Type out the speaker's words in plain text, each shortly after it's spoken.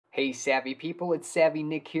Hey savvy people, it's Savvy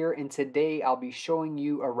Nick here, and today I'll be showing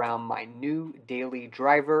you around my new daily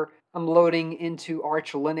driver. I'm loading into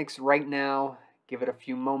Arch Linux right now. Give it a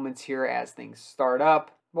few moments here as things start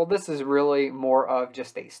up. Well, this is really more of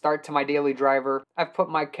just a start to my daily driver. I've put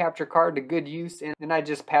my capture card to good use, and I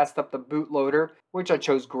just passed up the bootloader, which I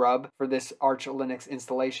chose Grub for this Arch Linux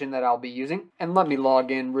installation that I'll be using. And let me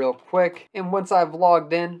log in real quick. And once I've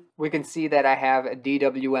logged in, we can see that I have a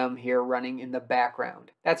DWM here running in the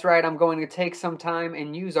background. That's right, I'm going to take some time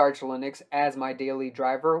and use Arch Linux as my daily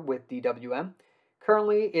driver with DWM.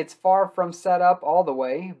 Currently, it's far from set up all the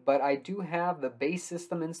way, but I do have the base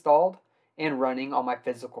system installed and running on my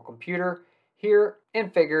physical computer here,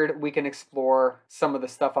 and figured we can explore some of the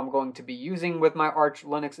stuff I'm going to be using with my Arch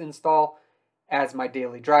Linux install as my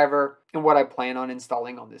daily driver and what I plan on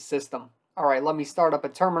installing on this system. Alright, let me start up a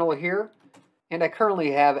terminal here. And I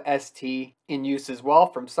currently have ST in use as well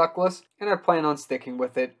from Suckless, and I plan on sticking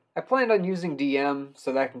with it. I planned on using DM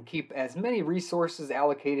so that I can keep as many resources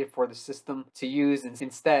allocated for the system to use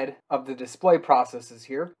instead of the display processes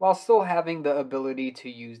here, while still having the ability to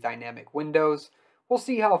use dynamic windows. We'll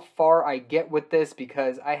see how far I get with this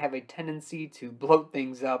because I have a tendency to bloat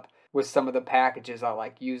things up with some of the packages I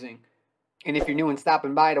like using. And if you're new and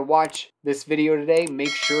stopping by to watch this video today, make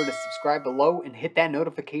sure to subscribe below and hit that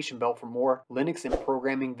notification bell for more Linux and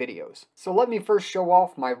programming videos. So let me first show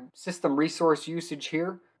off my system resource usage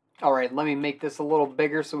here. Alright, let me make this a little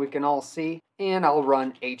bigger so we can all see. And I'll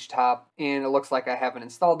run HTOP. And it looks like I haven't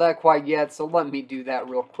installed that quite yet, so let me do that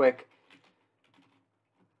real quick.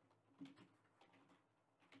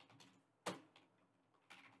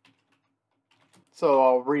 So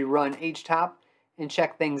I'll rerun HTOP and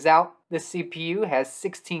check things out. This CPU has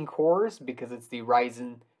 16 cores because it's the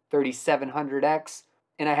Ryzen 3700X,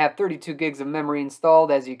 and I have 32 gigs of memory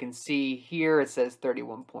installed. As you can see here, it says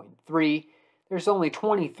 31.3. There's only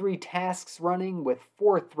 23 tasks running with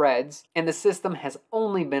 4 threads, and the system has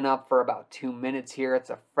only been up for about 2 minutes here. It's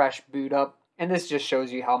a fresh boot up, and this just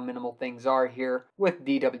shows you how minimal things are here with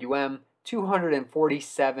DWM.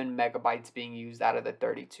 247 megabytes being used out of the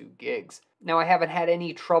 32 gigs. Now, I haven't had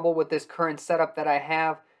any trouble with this current setup that I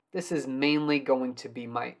have. This is mainly going to be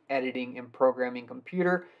my editing and programming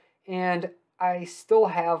computer, and I still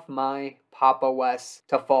have my Pop! OS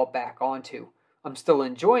to fall back onto. I'm still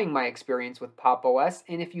enjoying my experience with Pop! OS,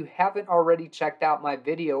 and if you haven't already checked out my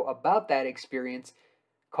video about that experience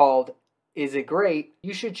called Is It Great?,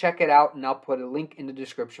 you should check it out, and I'll put a link in the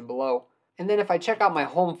description below. And then if I check out my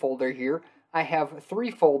home folder here, I have 3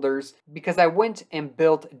 folders because I went and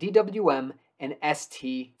built DWM and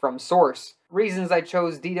ST from source. Reasons I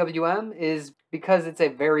chose DWM is because it's a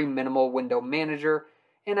very minimal window manager,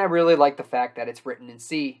 and I really like the fact that it's written in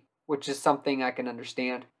C, which is something I can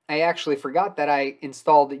understand. I actually forgot that I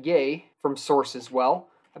installed Yay from source as well.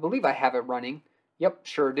 I believe I have it running. Yep,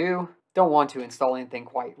 sure do. Don't want to install anything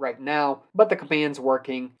quite right now, but the command's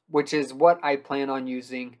working, which is what I plan on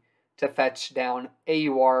using to fetch down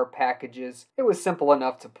AUR packages. It was simple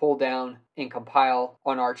enough to pull down and compile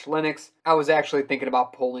on Arch Linux. I was actually thinking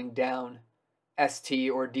about pulling down ST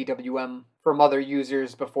or DWM from other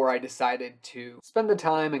users before I decided to spend the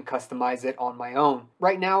time and customize it on my own.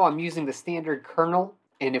 Right now I'm using the standard kernel,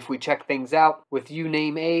 and if we check things out with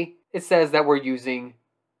uname A, it says that we're using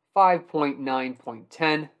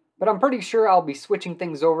 5.9.10, but I'm pretty sure I'll be switching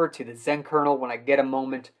things over to the Zen kernel when I get a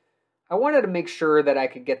moment. I wanted to make sure that I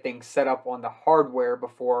could get things set up on the hardware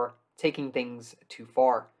before taking things too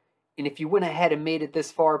far. And if you went ahead and made it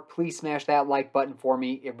this far, please smash that like button for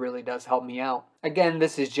me. It really does help me out. Again,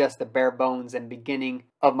 this is just the bare bones and beginning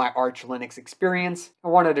of my Arch Linux experience. I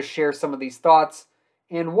wanted to share some of these thoughts.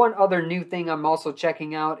 And one other new thing I'm also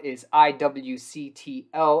checking out is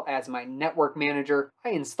iwctl as my network manager. I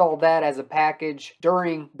installed that as a package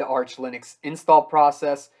during the Arch Linux install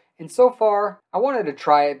process. And so far, I wanted to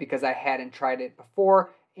try it because I hadn't tried it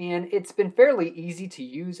before, and it's been fairly easy to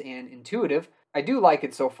use and intuitive. I do like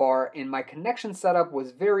it so far, and my connection setup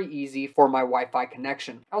was very easy for my Wi-Fi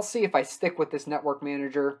connection. I'll see if I stick with this network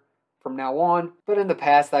manager from now on, but in the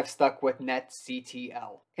past I've stuck with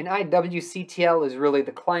netctl. And iwctl is really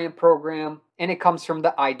the client program, and it comes from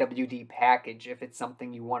the IWD package if it's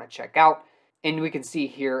something you want to check out. And we can see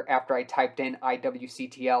here after I typed in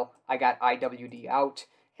iwctl, I got iwd out.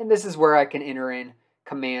 And this is where I can enter in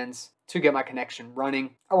commands to get my connection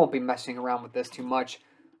running. I won't be messing around with this too much.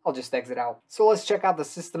 I'll just exit out. So let's check out the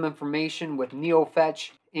system information with neofetch.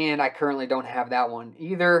 And I currently don't have that one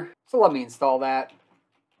either. So let me install that.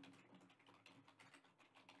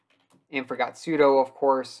 and forgot sudo, of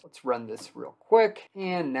course. Let's run this real quick,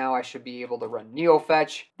 and now I should be able to run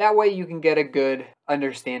neofetch. That way you can get a good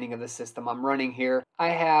understanding of the system I'm running here. I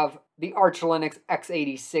have the Arch Linux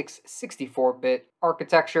x86 64-bit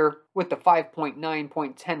architecture with the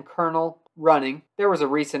 5.9.10 kernel running. There was a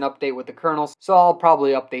recent update with the kernel, so I'll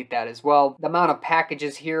probably update that as well. The amount of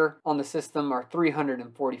packages here on the system are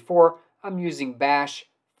 344. I'm using bash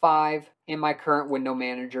 5, and my current window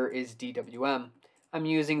manager is DWM. I'm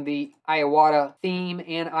using the iwctl theme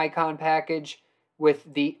and icon package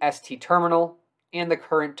with the ST terminal, and the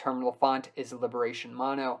current terminal font is Liberation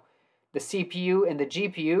Mono. The CPU and the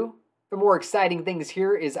GPU, the more exciting things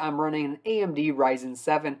here is I'm running an AMD Ryzen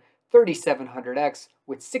 7 3700X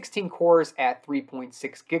with 16 cores at 3.6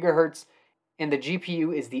 GHz, and the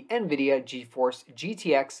GPU is the NVIDIA GeForce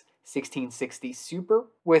GTX 1660 Super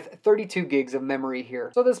with 32 gigs of memory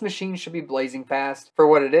here. So this machine should be blazing fast for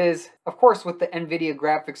what it is. Of course, with the NVIDIA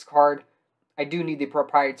graphics card, I do need the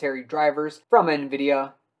proprietary drivers from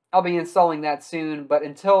NVIDIA. I'll be installing that soon, but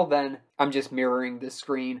until then, I'm just mirroring this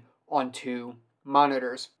screen onto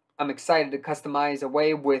monitors. I'm excited to customize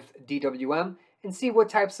away with DWM and see what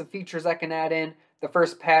types of features I can add in. The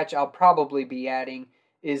first patch I'll probably be adding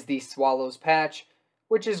is the Swallows patch,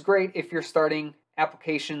 which is great if you're starting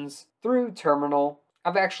applications through terminal.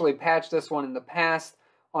 I've actually patched this one in the past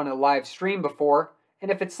on a live stream before,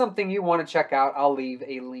 and if it's something you want to check out, I'll leave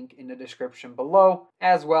a link in the description below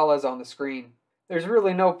as well as on the screen. There's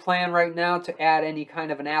really no plan right now to add any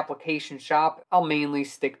kind of an application shop. I'll mainly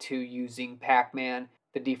stick to using Pacman,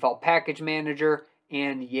 the default package manager,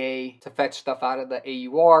 and Yay to fetch stuff out of the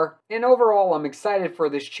AUR. And overall, I'm excited for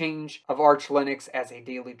this change of Arch Linux as a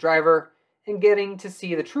daily driver and getting to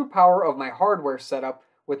see the true power of my hardware setup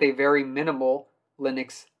with a very minimal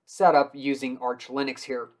Linux setup using Arch Linux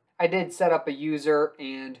here. I did set up a user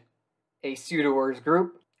and a sudoers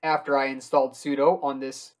group after I installed sudo on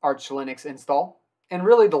this Arch Linux install. And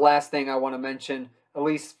really the last thing I want to mention, at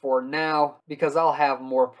least for now, because I'll have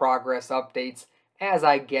more progress updates as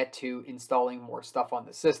I get to installing more stuff on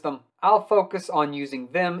the system, I'll focus on using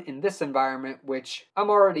Vim in this environment, which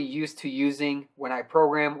I'm already used to using when I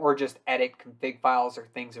program or just edit config files or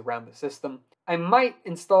things around the system. I might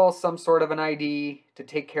install some sort of an IDE to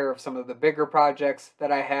take care of some of the bigger projects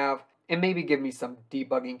that I have and maybe give me some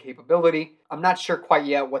debugging capability. I'm not sure quite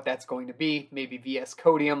yet what that's going to be, maybe VS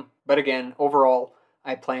Codium, but again, overall,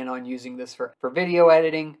 I plan on using this for video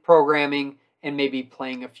editing, programming, and maybe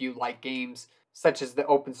playing a few light games, such as the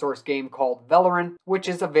open source game called Valorant, which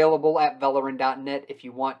is available at valorant.net if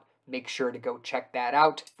you want. Make sure to go check that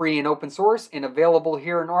out. Free and open source and available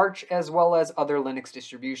here in Arch as well as other Linux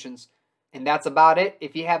distributions. And that's about it.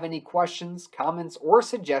 If you have any questions, comments, or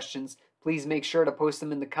suggestions, please make sure to post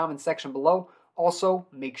them in the comment section below. Also,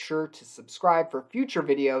 make sure to subscribe for future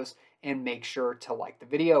videos and make sure to like the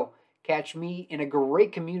video. Catch me in a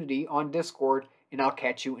great community on Discord, and I'll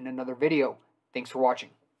catch you in another video. Thanks for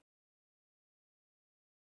watching.